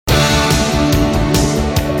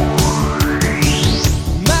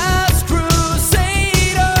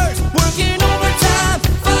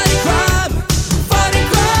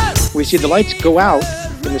see the lights go out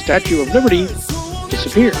and the Statue of Liberty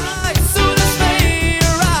disappears.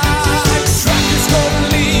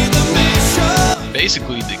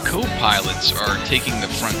 Basically, the co-pilots are taking the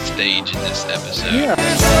front stage in this episode. Yeah.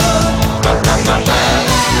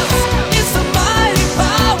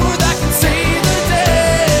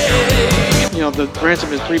 You know, the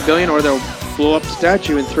ransom is $3 billion, or they'll blow up the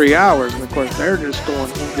statue in 3 hours. And of course, they're just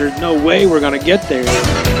going, there's no way we're going to get there.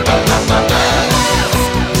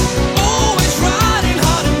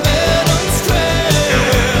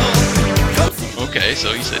 Okay,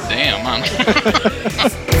 so he said, damn, huh?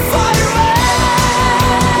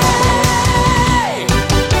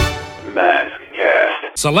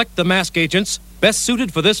 MASKast. Select the mask agents best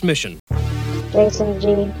suited for this mission. Jason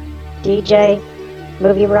G, DJ,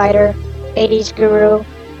 movie writer, 80s guru,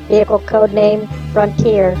 vehicle codename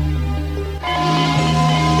Frontier.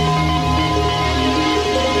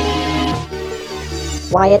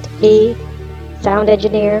 Wyatt B, sound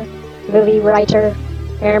engineer, movie writer,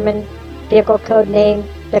 airman, vehicle codename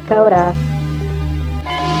Dakota.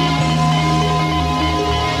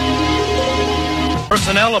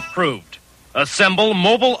 Personnel approved. Assemble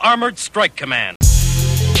Mobile Armored Strike Command.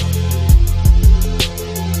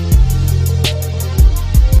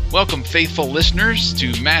 Welcome, faithful listeners,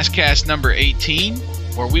 to MASKast number 18,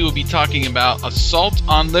 where we will be talking about Assault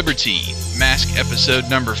on Liberty, Mask episode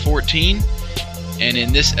number 14. And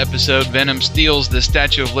in this episode, Venom steals the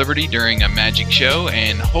Statue of Liberty during a magic show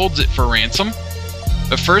and holds it for ransom.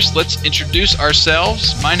 But first, let's introduce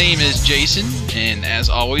ourselves. My name is Jason, and as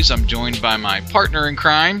always, I'm joined by my partner in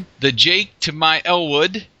crime, the Jake to my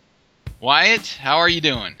Elwood. Wyatt, how are you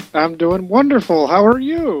doing? I'm doing wonderful. How are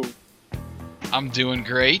you? I'm doing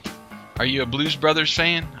great. Are you a Blues Brothers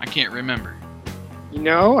fan? I can't remember. You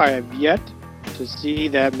know, I have yet to see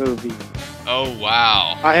that movie. Oh,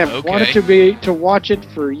 wow. I have Okay. wanted to watch it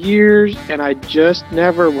for years, and I just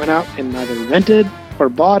never went out and either rented or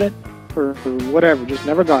bought it or whatever. Just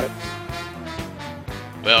never got it.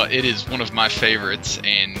 Well, it is one of my favorites,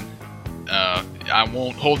 and I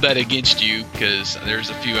won't hold that against you, because there's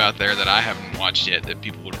a few out there that I haven't watched yet that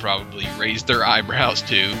people would probably raise their eyebrows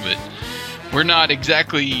to, but we're not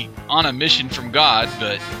exactly on a mission from God,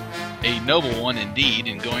 but a noble one indeed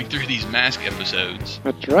in going through these Mask episodes.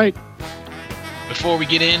 That's right. Before we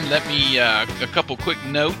get in, let me a couple quick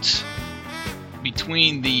notes.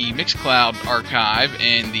 Between the Mixcloud archive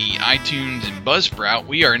and the iTunes and Buzzsprout,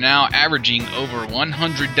 we are now averaging over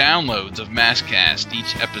 100 downloads of MASKast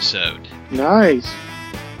each episode. Nice.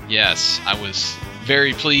 Yes, I was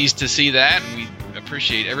very pleased to see that, and we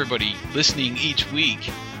appreciate everybody listening each week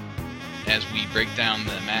as we break down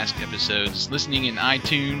the Mask episodes. Listening in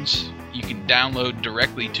iTunes, you can download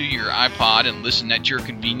directly to your iPod and listen at your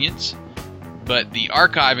convenience. But the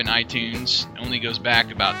archive in iTunes only goes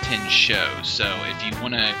back about 10 shows. So if you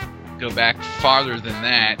want to go back farther than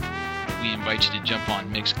that, we invite you to jump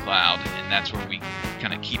on Mixcloud, and that's where we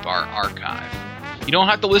kind of keep our archive. You don't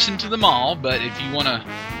have to listen to them all, but if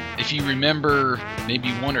you remember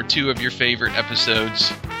maybe one or two of your favorite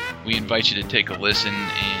episodes, we invite you to take a listen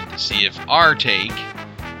and to see if our take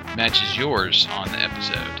matches yours on the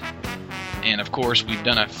episode. And of course, we've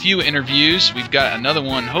done a few interviews. We've got another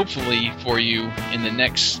one, hopefully, for you in the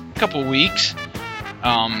next couple weeks.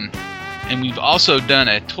 And we've also done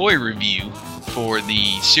a toy review for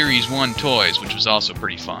the Series 1 toys, which was also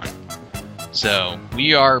pretty fun. So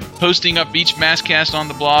we are posting up each MASKast on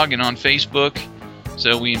the blog and on Facebook.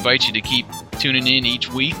 So we invite you to keep tuning in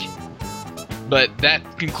each week. But that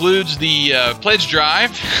concludes the pledge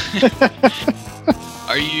drive.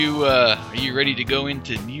 Are you ready to go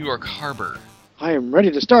into New York Harbor? I am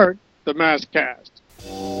ready to start the MASKast.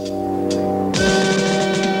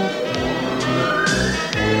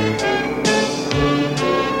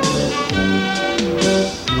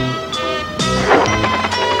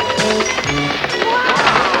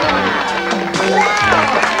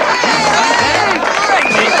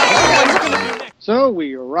 So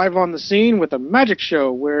we arrive on the scene with a magic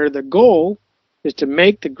show where the goal is to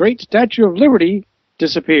make the great Statue of Liberty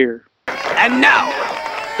disappear. And now,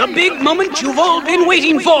 the big moment you've all been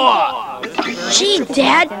waiting for! Gee,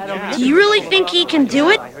 Dad, do you really think he can do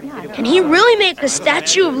it? Can he really make the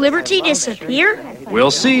Statue of Liberty disappear? We'll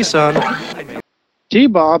see, son.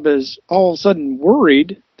 T-Bob is all of a sudden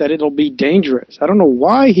worried that it'll be dangerous. I don't know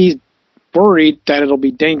why he's worried that it'll be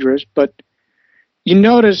dangerous, but you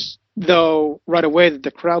notice, though, right away that the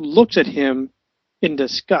crowd looks at him in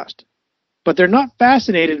disgust. But they're not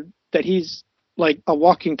fascinated that he's like a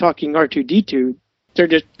walking, talking R2-D2. They're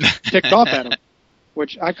just ticked off at him,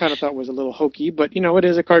 which I kind of thought was a little hokey, but, you know, it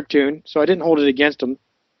is a cartoon, so I didn't hold it against him.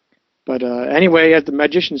 But anyway, as the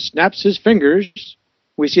magician snaps his fingers,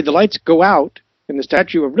 we see the lights go out and the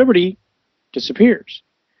Statue of Liberty disappears.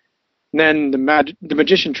 And then the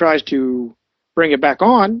magician tries to bring it back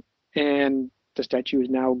on, and the statue is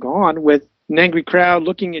now gone with an angry crowd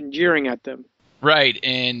looking and jeering at them. Right,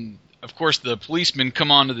 and of course the policemen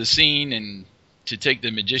come onto the scene and to take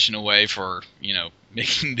the magician away for,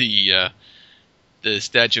 making the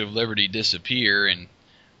Statue of Liberty disappear, and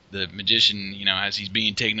the magician, as he's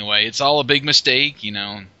being taken away, it's all a big mistake,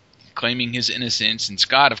 claiming his innocence. And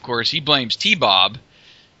Scott, of course, he blames T-Bob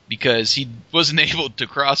because he wasn't able to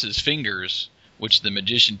cross his fingers, which the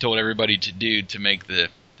magician told everybody to do to make the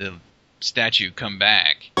statue come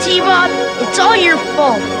back. T-Bob, it's all your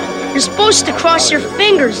fault. You're supposed to cross your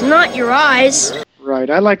fingers, not your eyes. Right.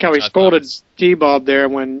 I like how he scolded T-Bob there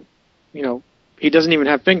when, he doesn't even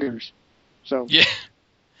have fingers. So yeah.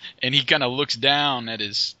 And he kind of looks down at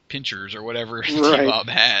his pinchers or whatever T-Bob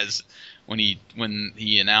has when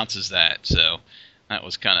he announces that. So that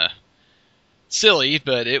was kind of silly,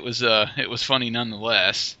 but it was funny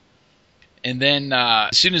nonetheless. And then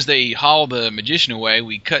as soon as they haul the magician away,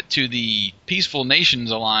 we cut to the Peaceful Nations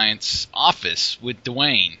Alliance office with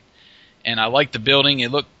Dwayne. And I like the building.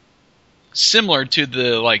 It looked similar to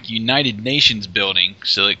the United Nations building,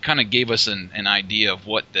 so it kind of gave us an idea of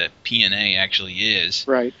what the PNA actually is.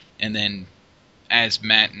 Right. And then as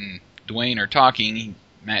Matt and Dwayne are talking,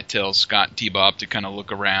 Matt tells Scott and T-Bob to kind of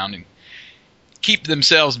look around and keep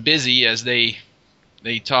themselves busy as they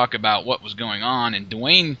talk about what was going on. And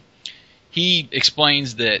Dwayne, he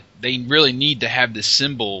explains that they really need to have this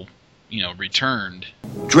symbol, returned.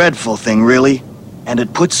 Dreadful thing, really. And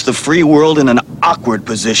it puts the free world in an awkward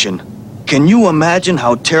position. Can you imagine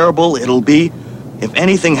how terrible it'll be if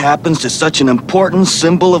anything happens to such an important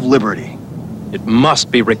symbol of liberty? It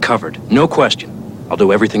must be recovered, no question. I'll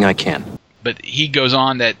do everything I can. But he goes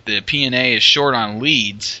on that the PNA is short on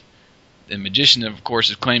leads. The magician, of course,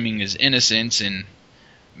 is claiming his innocence, and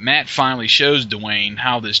Matt finally shows Dwayne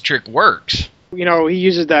how this trick works. He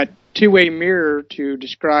uses that two-way mirror to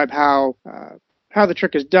describe how the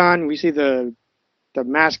trick is done. We see the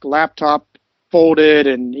M.A.S.K laptop folded,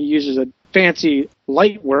 and he uses a fancy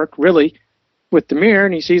light work, really, with the mirror,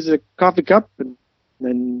 and he sees the coffee cup, and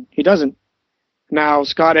then he doesn't. Now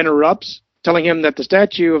Scott interrupts, telling him that the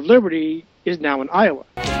Statue of Liberty is now in Iowa.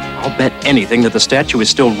 I'll bet anything that the statue is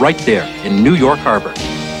still right there in New York Harbor.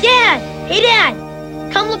 Dad! Hey,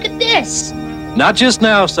 Dad! Come look at this. Not just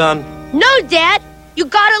now, son. No, Dad! You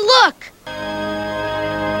gotta look!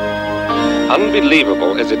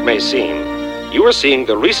 Unbelievable as it may seem, you are seeing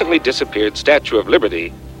the recently disappeared Statue of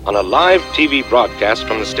Liberty on a live TV broadcast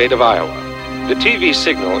from the state of Iowa. The TV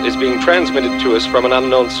signal is being transmitted to us from an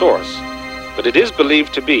unknown source, but it is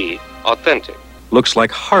believed to be authentic. Looks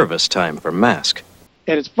like harvest time for M.A.S.K.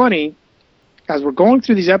 And it's funny, as we're going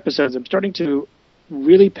through these episodes, I'm starting to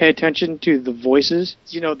really pay attention to the voices,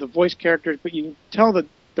 the voice characters, but you can tell that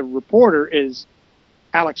the reporter is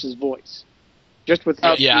Alex's voice, just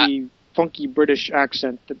without the funky British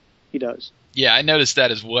accent that he does. Yeah, I noticed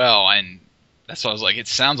that as well, and that's why I was like, it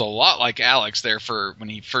sounds a lot like Alex there for when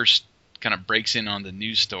he first kind of breaks in on the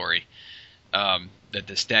news story that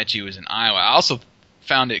the statue is in Iowa. I also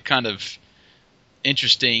found it kind of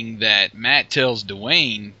interesting that Matt tells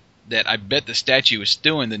Dwayne that I bet the statue is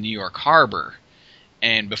still in the New York Harbor,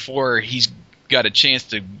 and before he's got a chance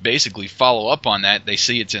to basically follow up on that, they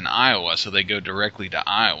see it's in Iowa, so they go directly to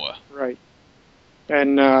Iowa. Right.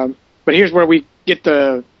 And but here's where we get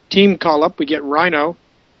the team call up. We get Rhino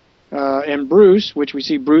and Bruce, which we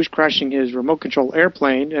see Bruce crashing his remote control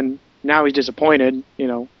airplane, and now he's disappointed,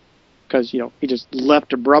 because he just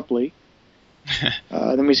left abruptly.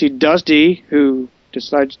 Then we see Dusty, who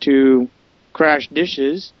decides to crash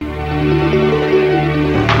dishes.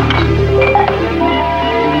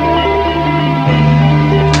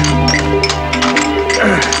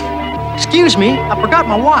 Excuse me, I forgot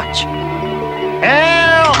my watch.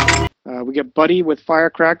 Help! We get Buddy with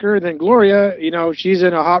Firecracker. Then Gloria, she's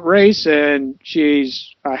in a hot race, and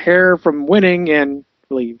she's a hair from winning and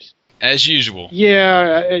leaves. As usual.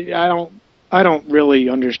 Yeah, I don't really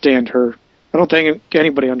understand her. I don't think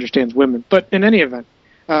anybody understands women. But in any event.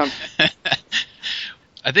 I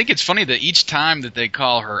think it's funny that each time that they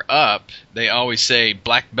call her up, they always say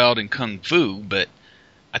black belt in Kung Fu, but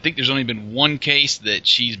I think there's only been one case that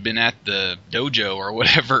she's been at the dojo or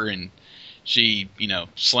whatever, and she,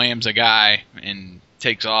 slams a guy and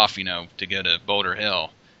takes off, to go to Boulder Hill.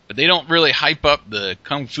 But they don't really hype up the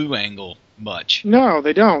Kung Fu angle much. No,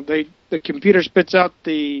 they don't. The computer spits out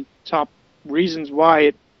the top reasons why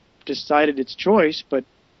it decided its choice, but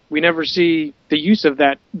we never see the use of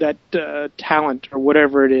that talent or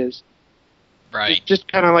whatever it is. Right.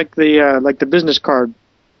 Just kind of like the business card,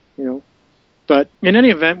 you know. But in any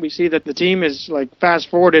event, we see that the team is like fast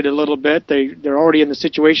forwarded a little bit. They're already in the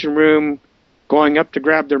Situation Room, going up to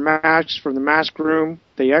grab their masks from the mask room.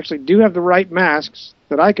 They actually do have the right masks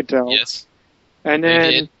that I could tell. Yes. And They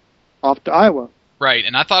then did. off to Iowa. Right,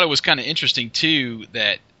 and I thought it was kind of interesting too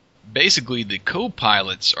that basically the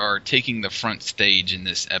co-pilots are taking the front stage in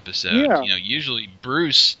this episode. Yeah. You know, usually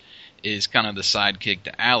Bruce is kind of the sidekick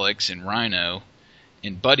to Alex and Rhino,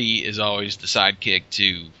 and Buddy is always the sidekick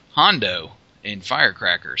to Hondo and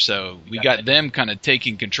Firecracker. So we got them kind of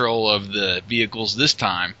taking control of the vehicles this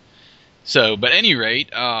time. So, but at any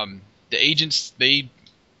rate, the agents, they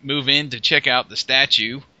move in to check out the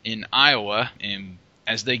statue in Iowa, and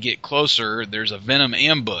as they get closer, there's a Venom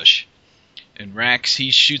ambush. And Rax,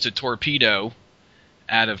 he shoots a torpedo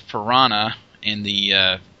out of Piranha in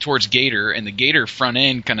the towards Gator, and the Gator front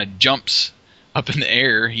end kind of jumps up in the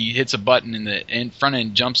air. He hits a button, and the front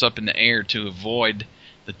end jumps up in the air to avoid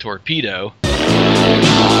the torpedo.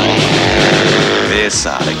 This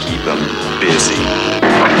ought to keep them busy.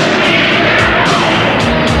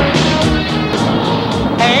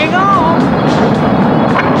 Hang on!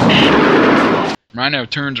 Rhino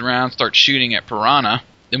turns around, starts shooting at Piranha.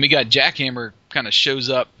 Then we got Jackhammer kind of shows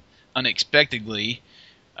up unexpectedly,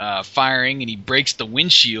 firing, and he breaks the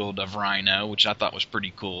windshield of Rhino, which I thought was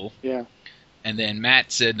pretty cool. Yeah. And then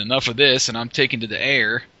Matt said, enough of this, and I'm taken to the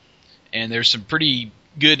air. And there's some pretty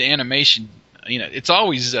good animation. You know, it's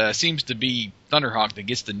always seems to be Thunderhawk that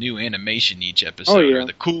gets the new animation each episode, or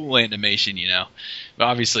the cool animation, you know. But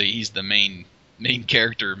obviously, he's the main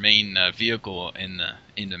character, main vehicle in the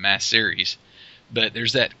M.A.S.K series. But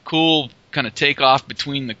there's that cool kind of takeoff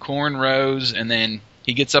between the corn rows, and then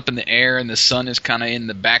he gets up in the air, and the sun is kind of in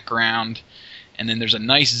the background. And then there's a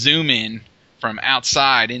nice zoom in from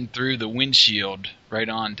outside in through the windshield right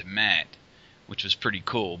on to Matt, which was pretty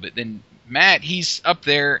cool. But then Matt, he's up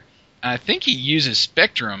there. I think he uses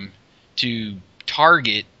Spectrum to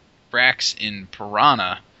target Brax and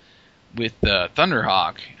Piranha with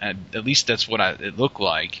Thunderhawk. At least that's what it looked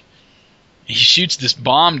like. He shoots this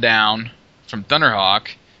bomb down from Thunderhawk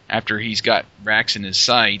after he's got Brax in his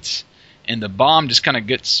sights, and the bomb just kind of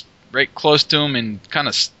gets right close to him and kind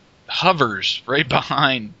of hovers right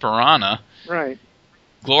behind Piranha. Right.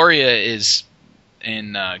 Gloria is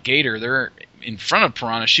and Gator, they're in front of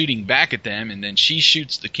Piranha shooting back at them, and then she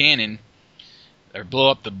shoots the cannon or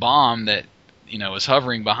blow up the bomb that, you know, is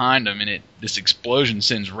hovering behind them, and this explosion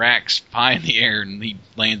sends Rax high in the air, and he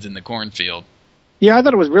lands in the cornfield. Yeah, I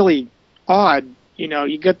thought it was really odd. You know,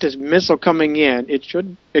 you got this missile coming in. It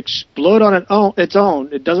should explode on its own.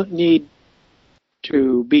 It doesn't need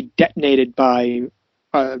to be detonated by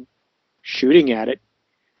shooting at it.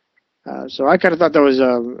 So I kind of thought that was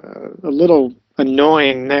a little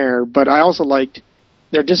annoying there. But I also liked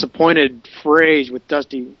their disappointed phrase with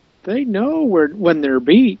Dusty. They know when they're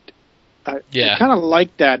beat. Yeah. I kind of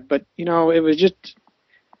liked that. But, you know, it was just...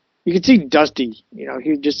 You could see Dusty. You know,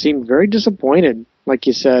 he just seemed very disappointed, like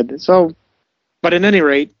you said. So... But at any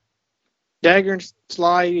rate, Dagger and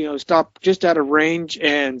Sly, you know, stop just out of range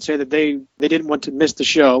and say that they didn't want to miss the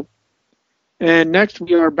show. And next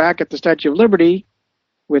we are back at the Statue of Liberty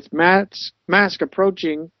with M.A.S.K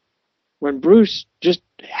approaching when Bruce just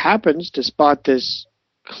happens to spot this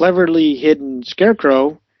cleverly hidden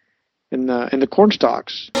scarecrow in the corn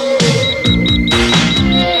stalks.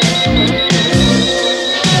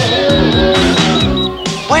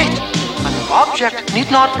 Wait! An object need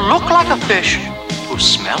not look like a fish to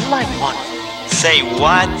smell like one. Say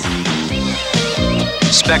what?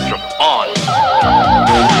 Spectrum on.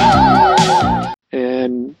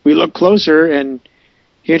 And we look closer, and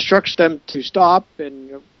he instructs them to stop,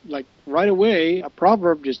 and like right away, a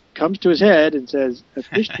proverb just comes to his head and says, "A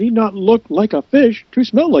fish need not look like a fish to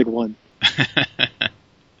smell like one."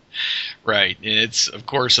 Right, and it's, of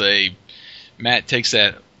course, Matt takes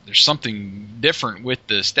that, there's something different with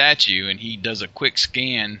the statue, and he does a quick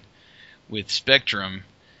scan with Spectrum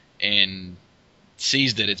and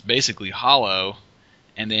sees that it's basically hollow,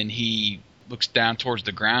 and then he looks down towards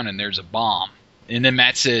the ground, and there's a bomb. And then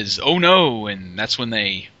Matt says, "Oh no," and that's when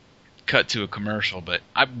they cut to a commercial. But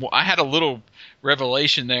I had a little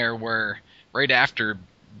revelation there where right after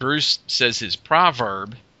Bruce says his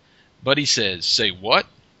proverb, Buddy says, "Say what?"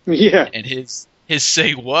 Yeah. And his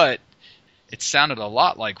 "say what," it sounded a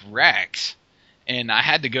lot like Rax. And I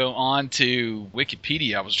had to go on to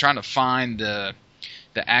Wikipedia. I was trying to find the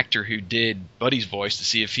actor who did Buddy's voice to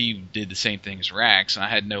see if he did the same thing as Rax, and I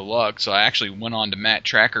had no luck. So I actually went on to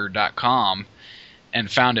matttracker.com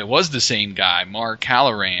and found it was the same guy, Mark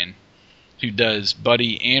Halloran, who does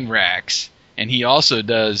Buddy and Rax. and he also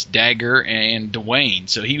does Dagger and Dwayne.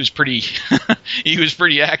 So he was pretty he was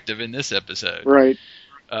pretty active in this episode. Right.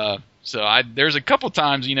 So there's a couple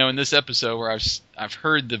times, in this episode where I've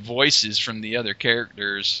heard the voices from the other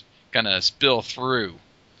characters kind of spill through.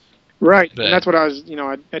 Right, But, and that's what I was,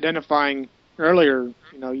 identifying earlier.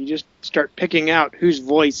 You just start picking out whose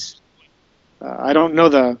voice. I don't know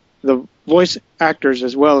the voice actors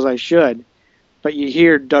as well as I should, but you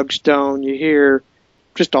hear Doug Stone, you hear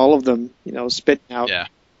just all of them, spitting out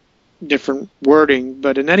different wording.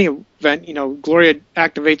 But in any event, Gloria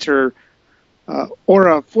activates her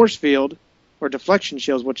aura force field, or deflection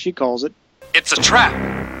shield is what she calls it. It's a trap.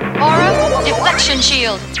 Aura deflection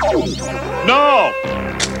shield. No!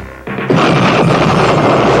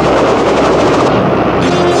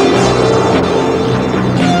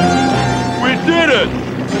 We did it!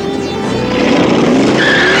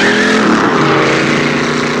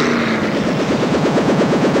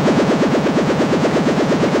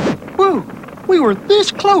 Whew, we were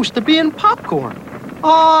this close to being popcorn.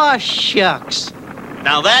 Aw, shucks.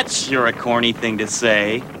 Now that's sure a corny thing to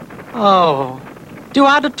say. Oh, do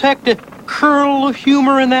I detect a curl of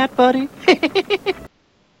humor in that, buddy?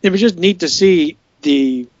 It was just neat to see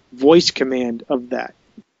the voice command of that.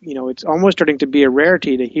 It's almost starting to be a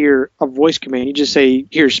rarity to hear a voice command. You just say,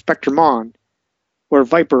 here's Spectrum on, or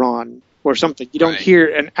Viper on, or something. You don't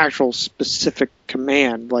hear an actual specific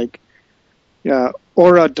command, like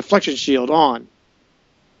Aura deflection shield on.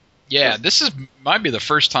 Yeah, might be the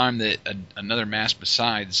first time that another mask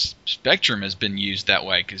besides Spectrum has been used that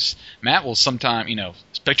way, because Matt will sometime,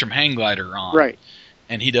 Spectrum hang glider on. Right.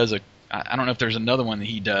 And he does I don't know if there's another one that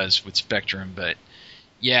he does with Spectrum, but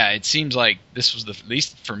yeah, it seems like this was at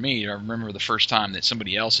least for me, I remember the first time that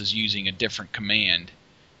somebody else is using a different command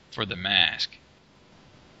for the mask.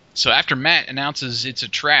 So after Matt announces it's a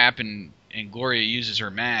trap and Gloria uses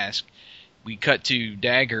her mask, we cut to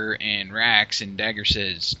Dagger and Rax, and Dagger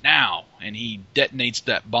says, now, and he detonates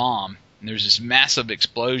that bomb, and there's this massive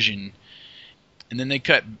explosion, and then they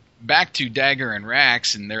cut back to Dagger and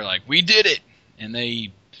Rax, and they're like, we did it, and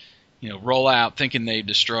they, roll out thinking they've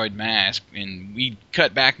destroyed M.A.S.K, and we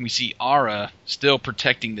cut back and we see Aura still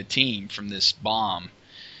protecting the team from this bomb,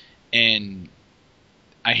 and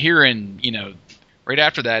I hear right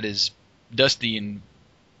after that is Dusty and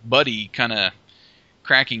Buddy kind of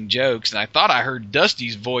cracking jokes, and I thought I heard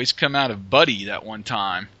Dusty's voice come out of Buddy that one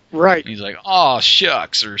time. Right. And he's like, "Oh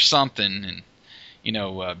shucks" or something,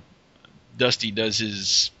 and Dusty does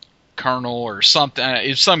his Colonel or something.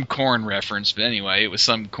 It's some corn reference, but anyway, it was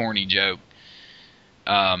some corny joke.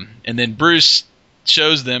 And then Bruce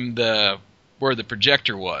shows them where the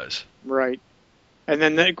projector was. Right. And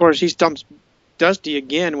then of course he stumps Dusty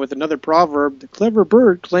again with another proverb: "The clever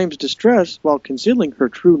bird claims distress while concealing her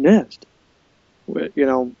true nest."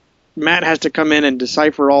 Matt has to come in and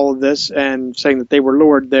decipher all of this, and saying that they were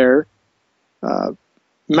lured there.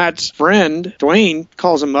 Matt's friend, Dwayne,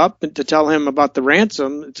 calls him up to tell him about the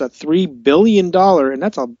ransom. It's a $3 billion, and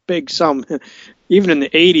that's a big sum, even in the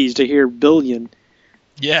 80s, to hear billion.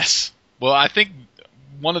 Yes. Well, I think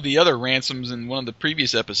one of the other ransoms in one of the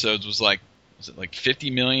previous episodes was like 50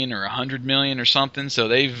 million or 100 million or something, so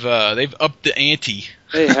they've upped the ante.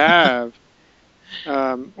 They have.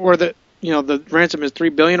 Or the ransom is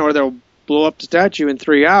 $3 billion, or they'll blow up the statue in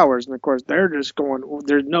 3 hours. And of course, they're just going,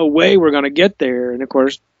 there's no way we're going to get there. And of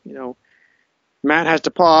course, Matt has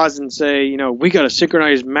to pause and say, we got to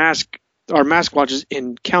synchronize our mask watches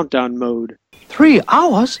in countdown mode. 3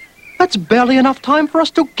 hours? That's barely enough time for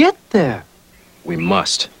us to get there. We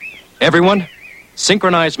must. Everyone,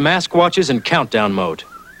 synchronize mask watches in countdown mode.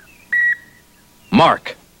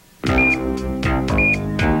 Mark.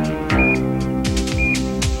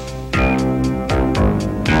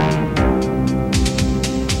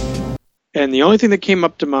 And the only thing that came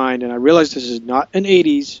up to mind, and I realize this is not an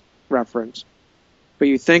 80s reference, but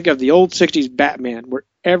you think of the old 60s Batman, where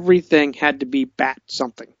everything had to be bat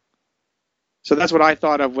something. So that's what I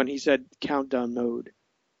thought of when he said countdown mode.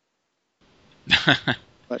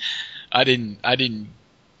 But I didn't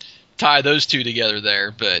tie those two together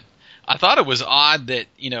there, but I thought it was odd that,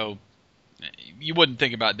 you wouldn't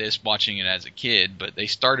think about this watching it as a kid, but they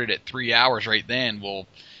started at 3 hours right then. Well,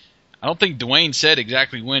 I don't think Dwayne said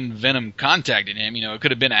exactly when Venom contacted him. It could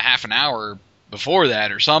have been a half an hour before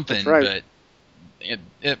that or something. That's right. But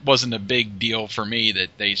it wasn't a big deal for me that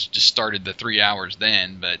they just started the 3 hours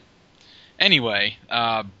then. But anyway,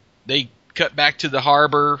 they cut back to the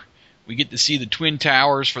harbor. We get to see the Twin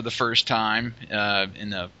Towers for the first time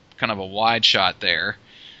in a kind of a wide shot there.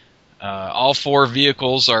 All 4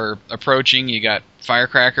 vehicles are approaching. You got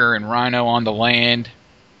Firecracker and Rhino on the land.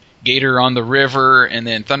 Gator on the river, and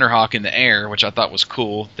then Thunderhawk in the air, which I thought was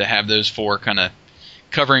cool to have those four kind of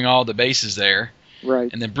covering all the bases there.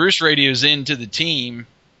 Right. And then Bruce radios in to the team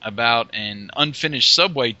about an unfinished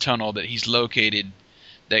subway tunnel that he's located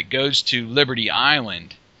that goes to Liberty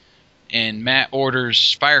Island. And Matt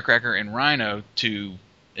orders Firecracker and Rhino to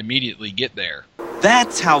immediately get there.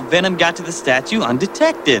 That's how Venom got to the statue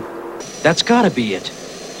undetected. That's gotta be it.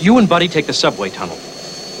 You and Buddy take the subway tunnel.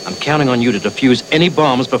 I'm counting on you to defuse any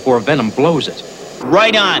bombs before Venom blows it.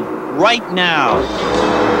 Right on. Right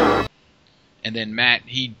now. And then Matt,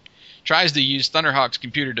 he tries to use Thunderhawk's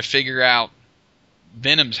computer to figure out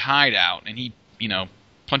Venom's hideout, and he,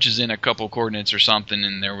 punches in a couple coordinates or something,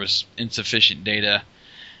 and there was insufficient data.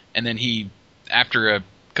 And then after a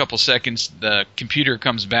couple seconds, the computer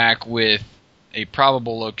comes back with a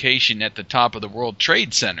probable location at the top of the World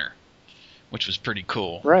Trade Center, which was pretty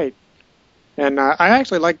cool. Right. And I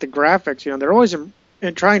actually like the graphics. They're always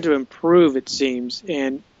trying to improve, it seems.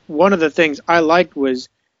 And one of the things I liked was,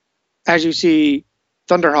 as you see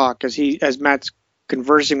Thunderhawk, as Matt's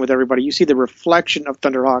conversing with everybody, you see the reflection of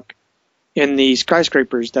Thunderhawk in the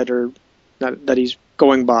skyscrapers that he's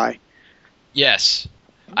going by. Yes.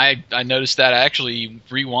 I noticed that. I actually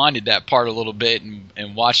rewinded that part a little bit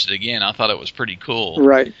and watched it again. I thought it was pretty cool.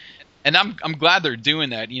 Right. And I'm glad they're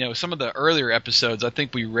doing that. Some of the earlier episodes I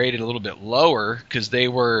think we rated a little bit lower because they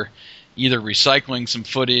were either recycling some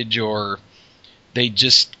footage or they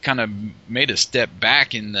just kind of made a step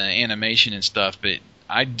back in the animation and stuff. But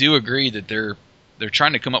I do agree that they're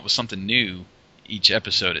trying to come up with something new each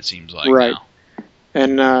episode, it seems like. Right. Now.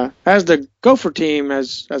 And as the Gopher team,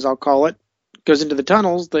 as I'll call it, goes into the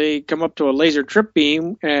tunnels, they come up to a laser trip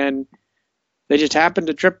beam, and they just happen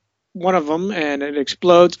to trip one of them, and it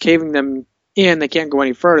explodes, caving them in. They can't go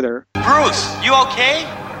any further. Bruce, you okay?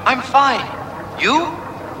 I'm fine. You?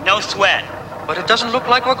 No sweat. But it doesn't look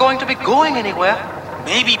like we're going to be going anywhere.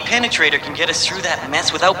 Maybe Penetrator can get us through that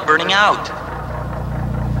mess without burning out.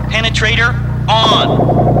 Penetrator,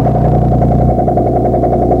 on!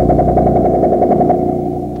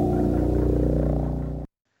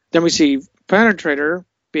 Then we see Penetrator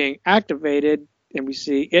being activated, and we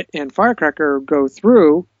see it and Firecracker go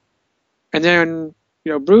through, and then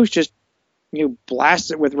Bruce just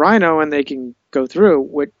blasts it with Rhino, and they can go through,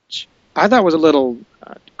 which I thought was a little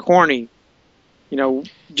corny.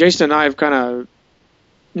 Jason and I have kind of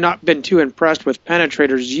not been too impressed with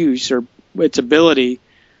Penetrator's use or its ability.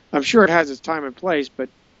 I'm sure it has its time and place, but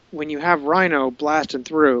when you have Rhino blasting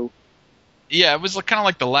through. Yeah, it was kind of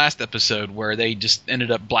like the last episode where they just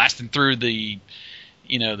ended up blasting through the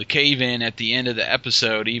cave-in at the end of the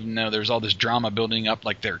episode, even though there's all this drama building up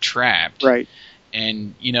like they're trapped. Right.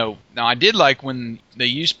 And, now I did like when they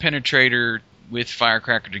used Penetrator with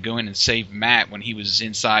Firecracker to go in and save Matt when he was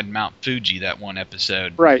inside Mount Fuji that one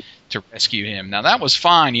episode. Right. To rescue him. Now, that was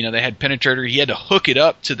fine. They had Penetrator. He had to hook it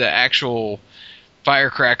up to the actual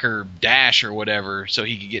Firecracker dash or whatever so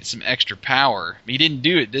he could get some extra power. He didn't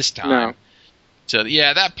do it this time. No. So,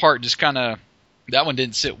 yeah, that part just that one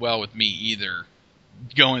didn't sit well with me either.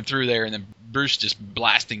 Going through there and then Bruce just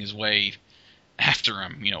blasting his way after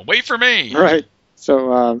him. Wait for me! Right.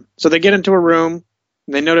 So they get into a room,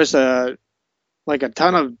 and they notice a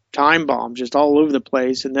ton of time bombs just all over the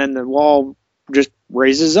place, and then the wall just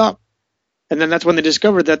raises up. And then that's when they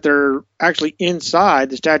discover that they're actually inside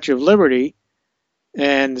the Statue of Liberty,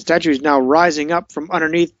 and the statue is now rising up from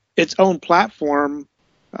underneath its own platform.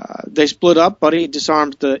 They split up. Buddy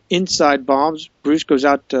disarms the inside bombs. Bruce goes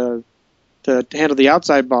out to handle the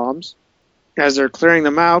outside bombs. As they're clearing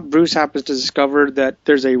them out, Bruce happens to discover that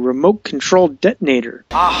there's a remote-controlled detonator.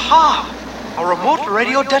 Aha! A remote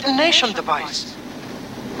radio detonation device.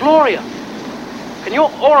 Gloria, can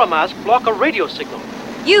your aura mask block a radio signal?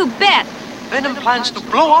 You bet! Venom plans to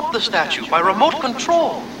blow up the statue by remote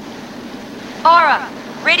control. Aura,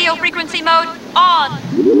 radio frequency mode on!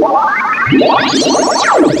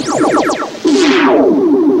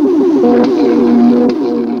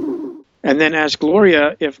 And then asks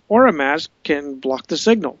Gloria if Aura Mask can block the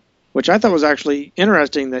signal, which I thought was actually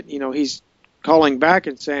interesting that, he's calling back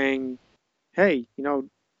and saying, hey,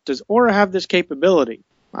 does Aura have this capability?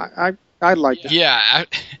 I'd like that. Yeah,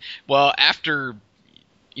 well, after,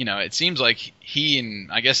 it seems like he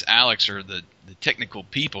and, I guess, Alex are the technical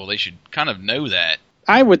people. They should kind of know that.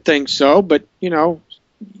 I would think so, but, you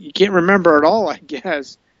can't remember it all, I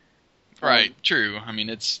guess. Right, true. I mean,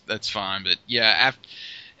 that's fine. But, yeah,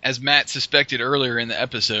 as Matt suspected earlier in the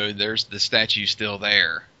episode, there's the statue still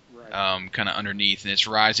there, right. Kind of underneath, and it's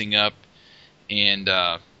rising up. And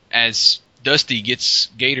as Dusty gets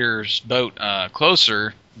Gator's boat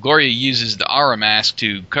closer, Gloria uses the aura mask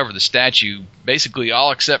to cover the statue, basically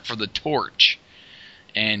all except for the torch.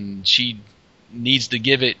 And she needs to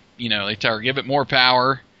give it, they tell her, give it more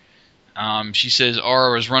power. She says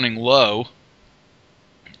aura is running low,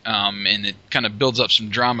 and it kind of builds up some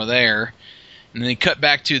drama there. And then they cut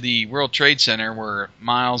back to the World Trade Center where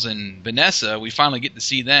Miles and Vanessa, we finally get to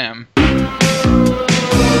see them.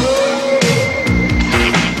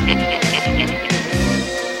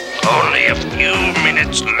 Only a few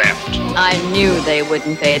minutes left. I knew they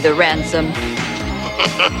wouldn't pay the ransom.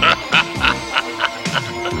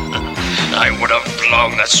 I would have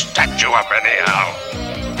blown the statue up anyhow,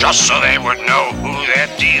 just so they would know who they're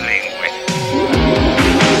dealing with.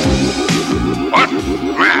 What?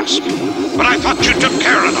 Mask? But I thought you took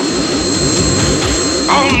care of them.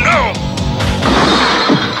 Oh,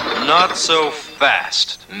 no! Not so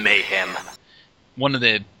fast, Mayhem. One of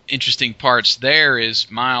the interesting parts there is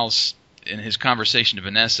Miles, in his conversation to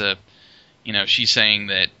Vanessa, she's saying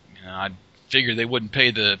that, I figured they wouldn't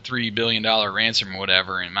pay the $3 billion ransom or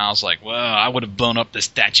whatever, and Miles like, well, I would have blown up the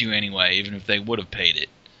statue anyway, even if they would have paid it.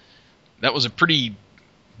 That was a pretty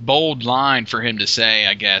bold line for him to say,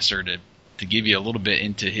 I guess, or to give you a little bit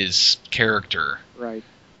into his character. Right.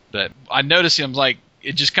 But I noticed him, like,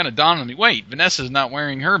 it just kind of dawned on me, wait, Vanessa's not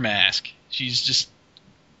wearing her mask. She's just,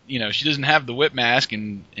 she doesn't have the whip mask,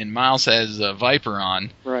 and Miles has a Viper on.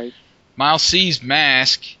 Right. Miles sees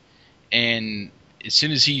Mask, and as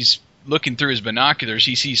soon as he's looking through his binoculars,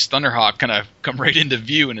 he sees Thunderhawk kind of come right into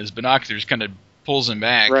view, and his binoculars kind of pulls him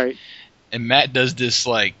back. Right. And Matt does this,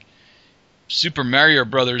 like, Super Mario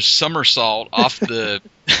Brothers somersault off the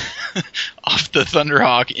off the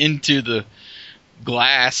Thunderhawk into the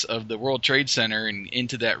glass of the World Trade Center and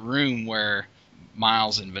into that room where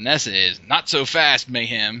Miles and Vanessa is. Not so fast,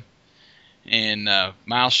 Mayhem. And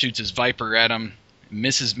Miles shoots his Viper at him,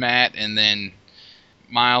 misses Matt, and then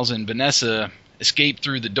Miles and Vanessa escape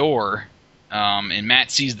through the door, and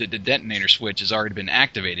Matt sees that the detonator switch has already been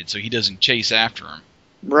activated, so he doesn't chase after him.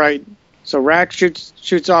 Right. So Rack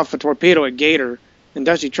shoots off a torpedo at Gator, and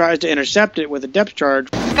Dusty tries to intercept it with a depth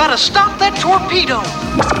charge. Gotta stop that torpedo!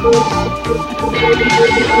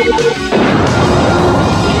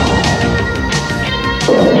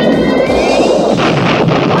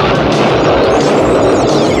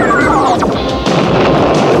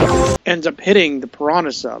 Ends up hitting the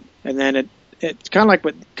Piranha sub, and then it's kind of like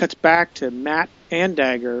what cuts back to Matt and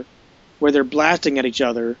Dagger, where they're blasting at each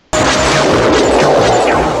other.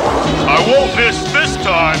 I won't miss this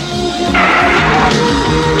time.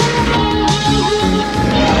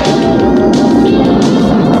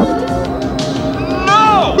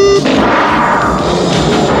 No!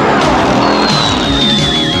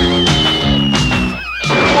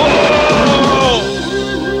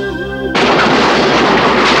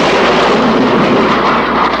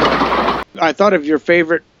 I thought of your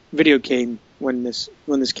favorite video game when this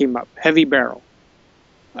came up, Heavy Barrel.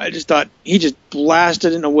 I just thought he just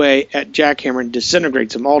blasted it away at Jackhammer and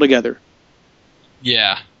disintegrates him altogether.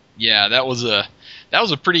 Yeah, that was a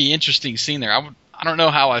pretty interesting scene there. I don't know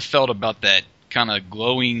how I felt about that kind of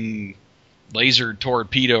glowing laser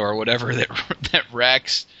torpedo or whatever that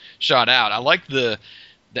Rax shot out. I like the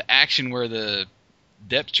action where the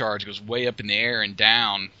depth charge goes way up in the air and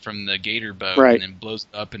down from the Gator boat, right, and then blows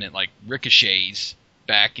up, and it like ricochets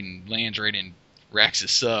back and lands right in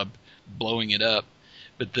Rax's sub, blowing it up.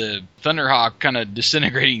 But the Thunderhawk kind of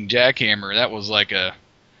disintegrating Jackhammer, that was like a,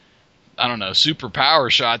 I don't know, super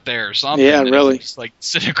power shot there or something. Yeah, really. Just like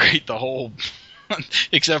disintegrate the whole,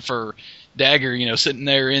 except for Dagger, sitting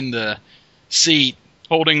there in the seat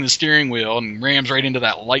holding the steering wheel and rams right into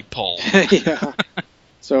that light pole. Yeah.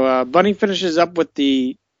 So Bunny finishes up with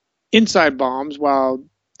the inside bombs while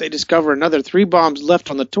they discover another 3 bombs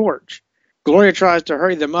left on the torch. Gloria tries to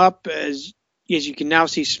hurry them up as you can now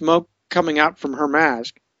see smoke coming out from her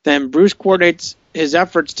mask. Then Bruce coordinates his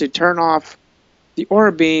efforts to turn off the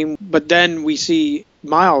aura beam, but then we see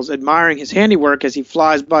Miles admiring his handiwork as he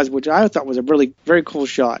flies by, which I thought was a really very cool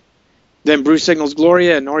shot. Then Bruce signals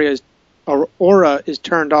Gloria, and aura is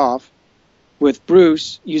turned off, with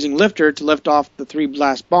Bruce using Lifter to lift off the 3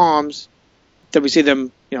 blast bombs. Then we see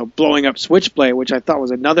them, blowing up Switchblade, which I thought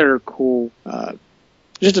was another cool,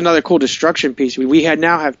 just another cool destruction piece. We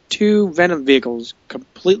now have 2 Venom vehicles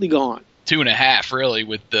completely gone. 2.5, really,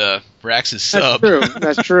 with the Rax's sub.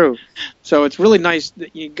 That's true. So it's really nice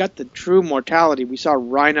that you got the true mortality. We saw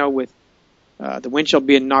Rhino with the windshield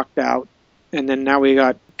being knocked out, and then now we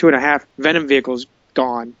got 2.5 Venom vehicles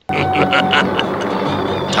gone.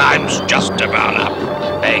 Time's just about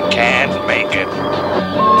up. They can't make it.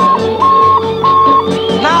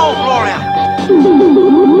 Now, Gloria!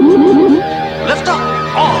 Lift up!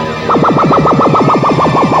 On!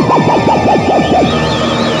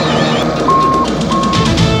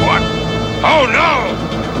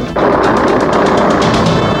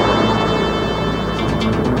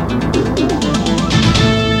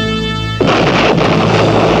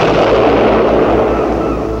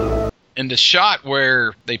 the shot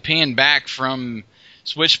where they pan back from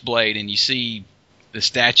Switchblade and you see the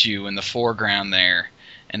statue in the foreground there,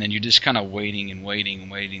 and then you're just kind of waiting and waiting and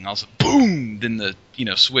waiting. Also, boom! Then the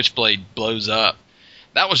Switchblade blows up.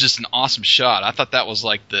 That was just an awesome shot. I thought that was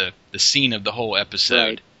like the scene of the whole episode.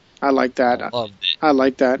 Right. I like that. I loved it. I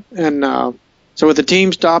like that. And so with the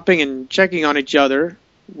team stopping and checking on each other,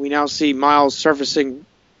 we now see Miles surfacing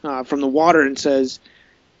from the water and says,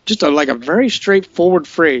 just like a very straightforward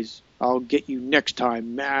phrase, "I'll get you next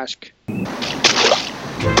time, Mask."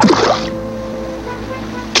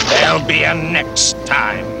 There'll be a next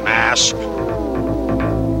time, Mask.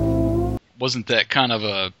 Wasn't that kind of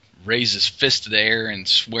a raise his fist to the air and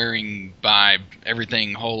swearing by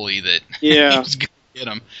everything holy that he was going to get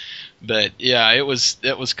him? But yeah, it was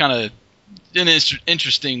kind of an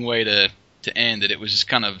interesting way to end it. It was just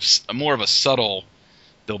kind of more of a subtle,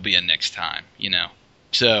 there'll be a next time,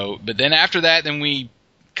 So, but then after that, then we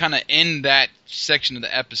kind of end that section of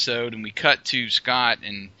the episode and we cut to Scott,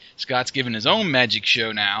 and Scott's giving his own magic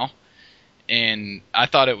show now. And I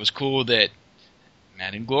thought it was cool that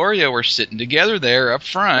Matt and Gloria were sitting together there up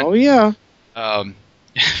front. Oh, yeah.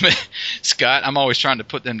 Scott, I'm always trying to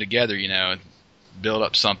put them together, build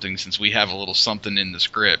up something since we have a little something in the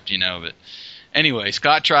script, But anyway,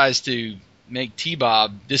 Scott tries to make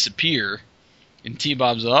T-Bob disappear, and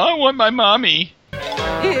T-Bob's like, I want my mommy.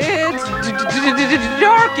 It's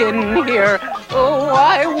dark in here. Oh,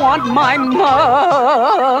 I want my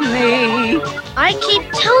mommy. I keep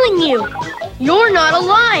telling you, you're not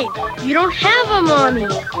alive. You don't have a mommy.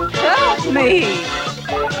 Help me.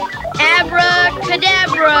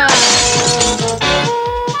 Abracadabra.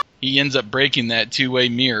 He ends up breaking that two-way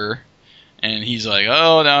mirror, and he's like,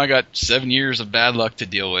 oh, now I got 7 years of bad luck to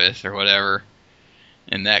deal with, or whatever.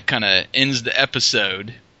 And that kind of ends the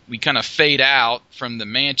episode. We kind of fade out from the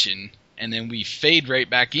mansion, and then we fade right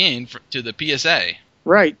back in to the PSA.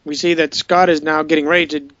 Right. We see that Scott is now getting ready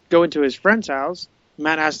to go into his friend's house.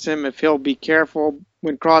 Matt asks him if he'll be careful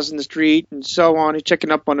when crossing the street and so on. He's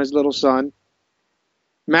checking up on his little son.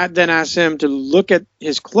 Matt then asks him to look at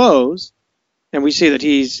his clothes, and we see that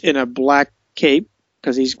he's in a black cape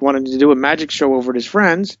because he's wanting to do a magic show over at his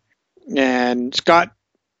friends. And Scott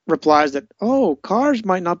replies that, oh, cars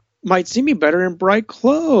might see me better in bright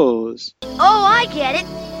clothes. Oh, I get it.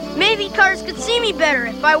 Maybe cars could see me better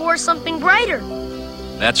if I wore something brighter.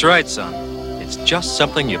 That's right, son. It's just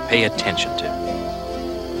something you pay attention to.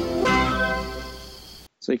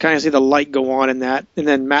 So you kind of see the light go on in that, and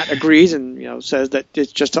then Matt agrees and says that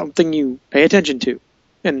it's just something you pay attention to.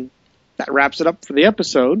 And that wraps it up for the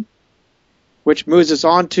episode, which moves us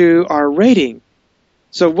on to our rating.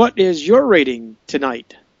 So what is your rating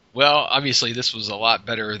tonight? Well, obviously this was a lot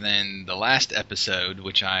better than the last episode,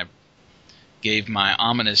 which I gave my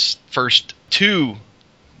ominous first 2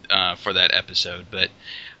 for that episode. But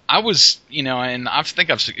I was, and I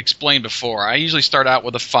think I've explained before, I usually start out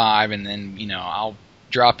with a 5, and then, I'll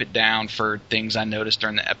drop it down for things I noticed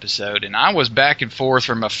during the episode. And I was back and forth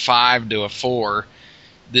from a 5 to a 4.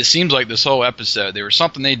 This seems like this whole episode. There was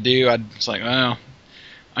something they do, I was like, well,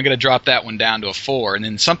 I'm going to drop that one down to a 4. And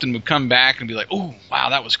then something would come back and be like, oh, wow,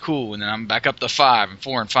 that was cool. And then I'm back up to 5 and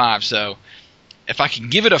 4 and 5. So if I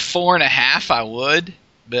could give it a 4.5, I would.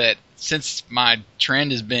 But since my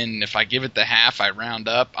trend has been if I give it the half, I round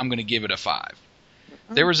up, I'm going to give it a 5.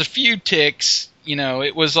 There was a few ticks.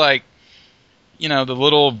 It was like, the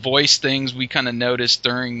little voice things we kind of noticed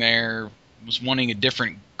during there, was wanting a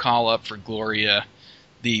different call up for Gloria.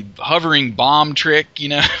 The hovering bomb trick,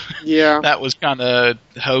 Yeah. that was kind of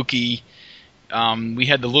hokey. We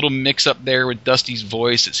had the little mix up there with Dusty's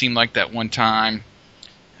voice. It seemed like that one time.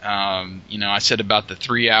 I said about the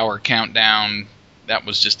 3-hour countdown. That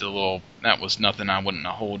was just that was nothing I wouldn't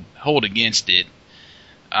hold against it.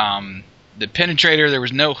 The penetrator, there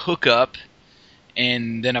was no hookup.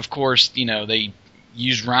 And then, of course, they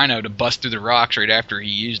used Rhino to bust through the rocks right after he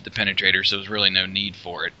used the penetrator, so there was really no need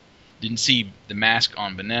for it. Didn't see the mask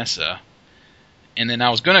on Vanessa. And then I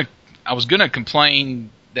was gonna complain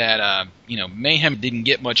that Mayhem didn't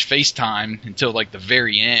get much FaceTime until like the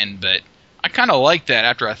very end, but I kind of liked that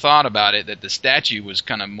after I thought about it, that the statue was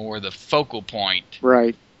kind of more the focal point,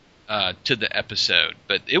 right, to the episode.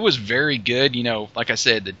 But it was very good. Like I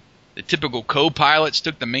said, the typical co-pilots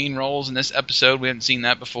took the main roles in this episode. We haven't seen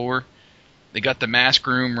that before. They got the mask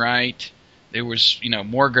room right. There was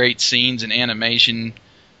more great scenes and animation,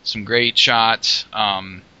 some great shots.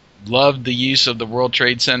 Loved the use of the World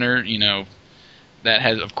Trade Center. That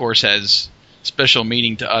has special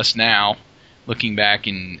meaning to us now, looking back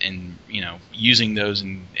and using those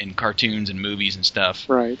in cartoons and movies and stuff.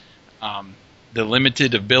 Right. The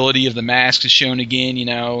limited ability of the mask is shown again,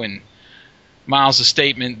 and Miles'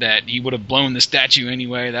 statement that he would have blown the statue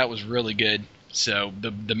anyway, that was really good. So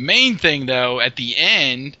the main thing, though, at the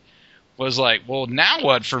end was like, well, now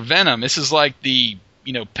what for Venom? This is like the,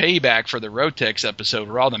 payback for the Rotex episode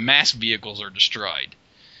where all the M.A.S.K vehicles are destroyed.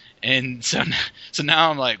 And so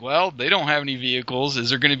now I'm like, well, they don't have any vehicles. Is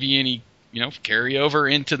there going to be any,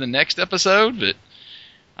 carryover into the next episode? But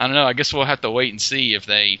I don't know. I guess we'll have to wait and see if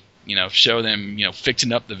they, show them,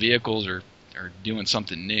 fixing up the vehicles or doing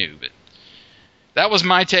something new. But that was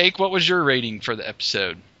my take. What was your rating for the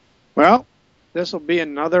episode? Well, this will be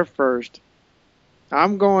another first.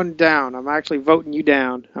 I'm going down. I'm actually voting you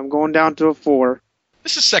down. I'm going down to a 4.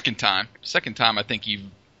 This is second time. Second time I think you've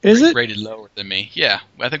rated lower than me. Yeah,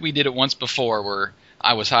 I think we did it once before where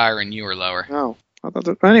I was higher and you were lower. Oh, I thought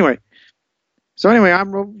that, anyway. So anyway,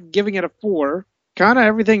 I'm giving it a 4. Kind of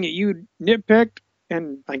everything that you nitpicked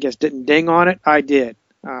and I guess didn't ding on it, I did.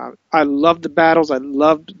 I loved the battles. I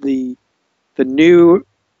loved the new,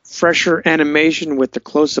 fresher animation with the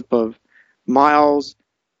close-up of Miles,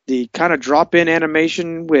 the kind of drop-in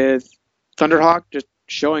animation with Thunderhawk just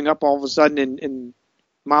showing up all of a sudden in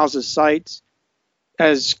Miles' sights.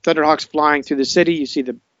 As Thunderhawk's flying through the city, you see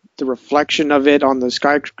the reflection of it on the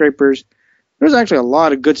skyscrapers. There's actually a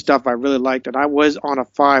lot of good stuff I really liked, and I was on a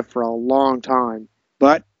 5 for a long time.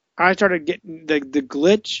 But I started getting the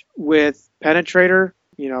glitch with Penetrator.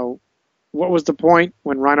 What was the point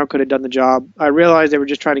when Rhino could have done the job? I realized they were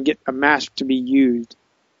just trying to get a mask to be used.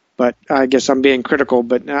 But I guess I'm being critical.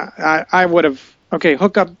 But I would have,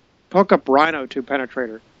 hook up Rhino to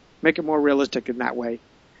Penetrator. Make it more realistic in that way.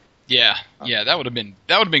 Yeah, that would have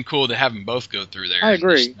been cool to have them both go through there. I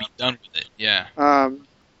agree. And just be done with it. Yeah.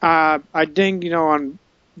 I dinged, on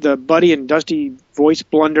the Buddy and Dusty voice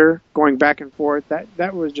blunder going back and forth.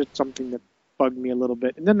 That was just something that bugged me a little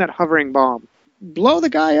bit. And then that hovering bomb. Blow the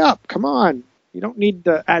guy up. Come on. You don't need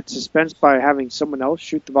to add suspense by having someone else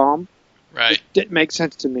shoot the bomb. Right. It didn't make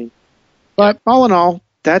sense to me. But all in all,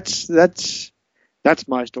 that's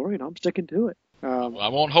my story, and I'm sticking to it. Well, I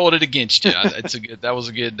won't hold it against you. That was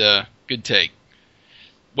a good take.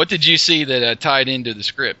 What did you see that tied into the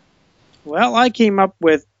script? Well, I came up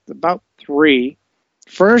with about 3.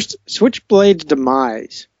 First, Switchblade's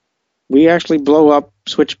demise. We actually blow up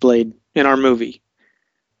Switchblade in our movie.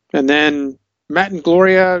 And then Matt and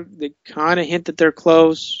Gloria, they kind of hint that they're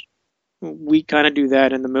close. We kind of do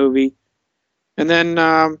that in the movie. And then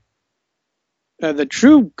the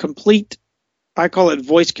true complete, I call it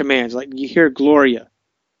voice commands. Like you hear Gloria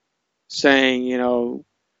saying,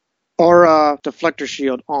 aura deflector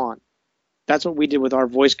shield on. That's what we did with our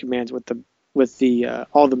voice commands with the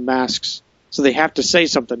all the masks. So they have to say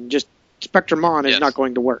something. Just Spectrum on is not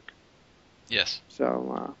going to work. Yes.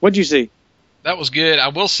 So what'd you see? That was good. I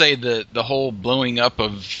will say the whole blowing up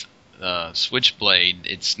of Switchblade,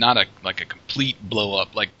 it's not a complete blow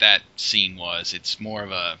up like that scene was. It's more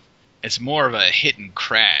of a hit and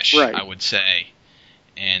crash, right. I would say.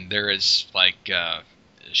 And there is a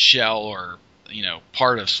shell or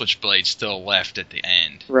part of Switchblade still left at the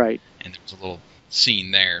end. Right. And there's a little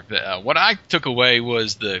scene there. But what I took away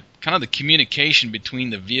was the kind of the communication between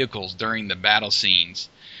the vehicles during the battle scenes,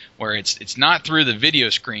 where it's not through the video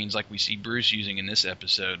screens like we see Bruce using in this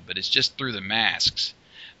episode, but it's just through the masks.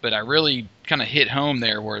 But I really kind of hit home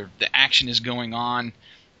there where the action is going on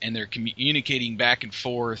and they're communicating back and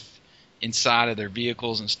forth inside of their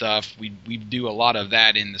vehicles and stuff. We do a lot of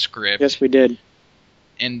that in the script. Yes, we did.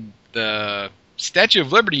 And the Statue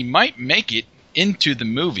of Liberty might make it into the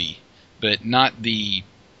movie, but not the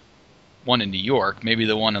one in New York, maybe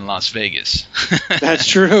the one in Las Vegas. That's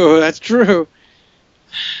true. That's true.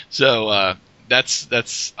 So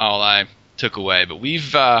that's all I took away. But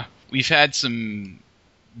we've had some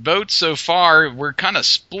votes so far. We're kind of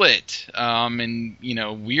split, and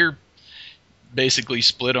we're basically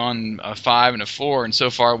split on a 5 and a 4. And so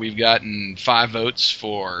far we've gotten 5 votes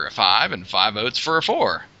for a 5 and 5 votes for a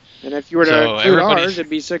 4. And if you were to include ours, it'd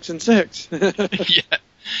be 6 and 6. Yeah,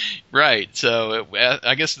 right. So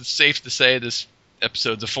I guess it's safe to say this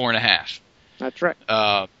episode's a 4.5. That's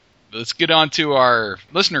right. Let's get on to our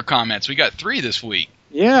listener comments. We got 3 this week.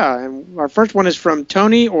 Yeah, and our first one is from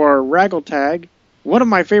Tony or Raggletag. One of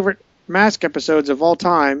my favorite M.A.S.K episodes of all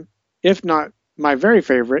time, if not my very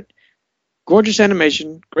favorite. Gorgeous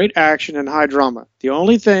animation, great action, and high drama. The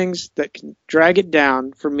only things that can drag it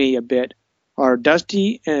down for me a bit are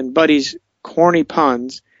Dusty and Buddy's corny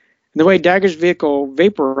puns and the way Dagger's vehicle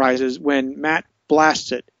vaporizes when Matt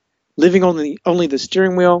blasts it, leaving only the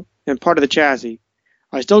steering wheel and part of the chassis.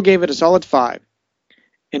 I still gave it a solid 5.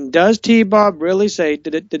 And does T-Bob really say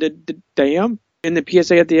damn in the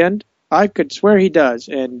PSA at the end? I could swear he does.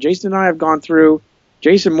 And Jason and I have gone through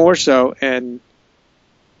Jason more so, and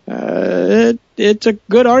it's a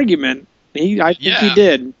good argument. I think he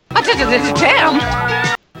did. I tell you this is Tim.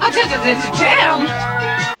 I tell you this is Tim.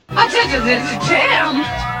 I tell you this is Tim.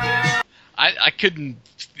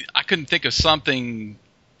 I couldn't think of something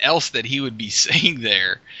else that he would be saying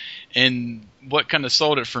there, and what kind of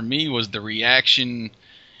sold it for me was the reaction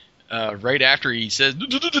right after he says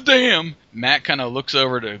 "damn." Matt kind of looks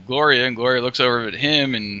over to Gloria, and Gloria looks over at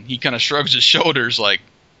him, and he kind of shrugs his shoulders like,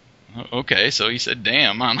 "Okay, so he said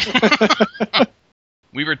damn."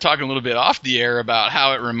 We were talking a little bit off the air about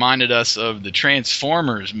how it reminded us of the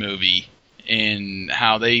Transformers movie and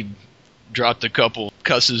how they dropped a couple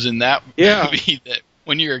cusses in that movie that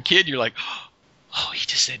when you're a kid, you're like, oh, he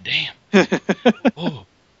just said damn. Oh,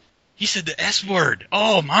 he said the S word.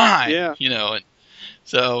 Oh, my. Yeah. You know, and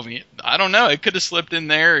so I don't know. It could have slipped in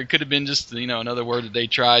there. It could have been just, another word that they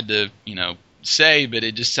tried to, say, but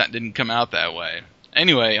it just didn't come out that way.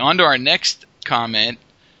 Anyway, on to our next comment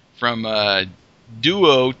from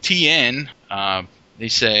Duo TN. They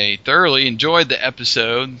say, thoroughly enjoyed the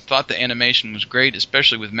episode. Thought the animation was great,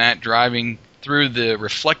 especially with Matt driving through the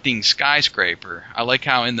reflecting skyscraper. I like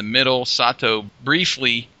how in the middle, Sato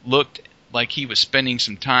briefly looked like he was spending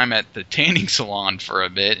some time at the tanning salon for a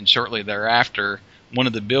bit, and shortly thereafter, one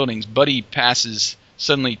of the buildings Buddy passes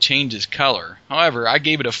suddenly changes color. However, I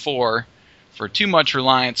gave it a 4 for too much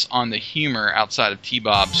reliance on the humor outside of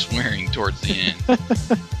T-Bob swearing towards the end.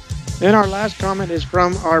 And our last comment is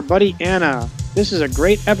from our buddy Anna. This is a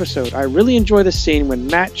great episode. I really enjoy the scene when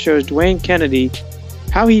Matt shows Dwayne Kennedy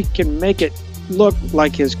how he can make it look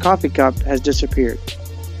like his coffee cup has disappeared.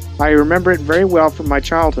 I remember it very well from my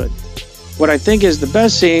childhood. What I think is the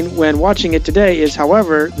best scene when watching it today is,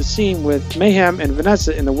 however, the scene with Mayhem and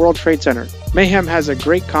Vanessa in the World Trade Center. Mayhem has a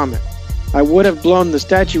great comment. I would have blown the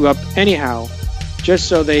statue up anyhow, just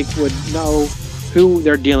so they would know who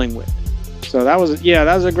they're dealing with. So that was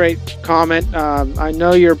a great comment. I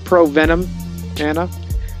know you're pro Venom, Anna.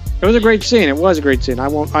 It was a great scene. It was a great scene. I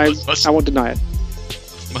won't deny it.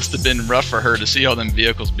 Must have been rough for her to see all them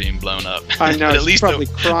vehicles being blown up. I know. She's probably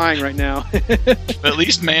crying right now. But at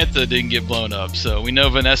least Mantha didn't get blown up, so we know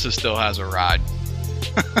Vanessa still has a ride.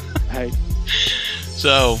 Hey.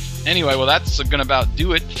 So anyway, well, that's going to about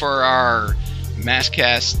do it for our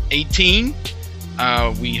MASKast 18.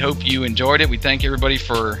 We hope you enjoyed it. We thank everybody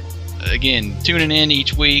for, again, tuning in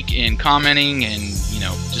each week and commenting and,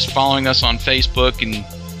 just following us on Facebook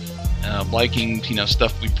and liking,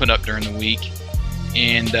 stuff we put up during the week.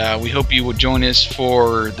 And we hope you will join us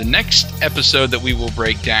for the next episode that we will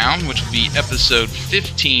break down, which will be episode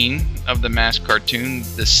 15 of the M.A.S.K cartoon,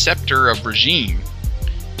 The Scepter of Regime.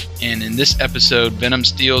 And in this episode, Venom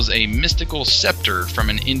steals a mystical scepter from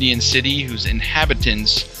an Indian city whose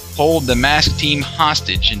inhabitants hold the M.A.S.K team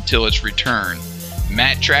hostage until its return.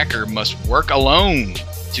 Matt Tracker must work alone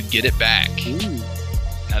to get it back. Ooh.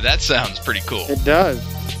 Now that sounds pretty cool. It does.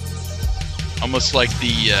 Almost like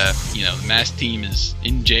the M.A.S.K team is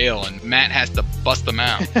in jail and Matt has to bust them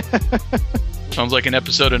out. Sounds like an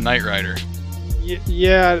episode of Knight Rider.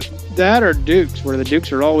 Yeah, that or Dukes, where the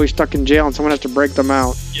Dukes are always stuck in jail and someone has to break them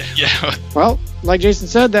out. Yeah. Well, like Jason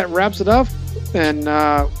said, that wraps it up. And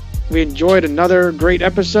we enjoyed another great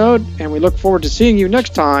episode. And we look forward to seeing you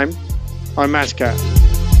next time on MASKast.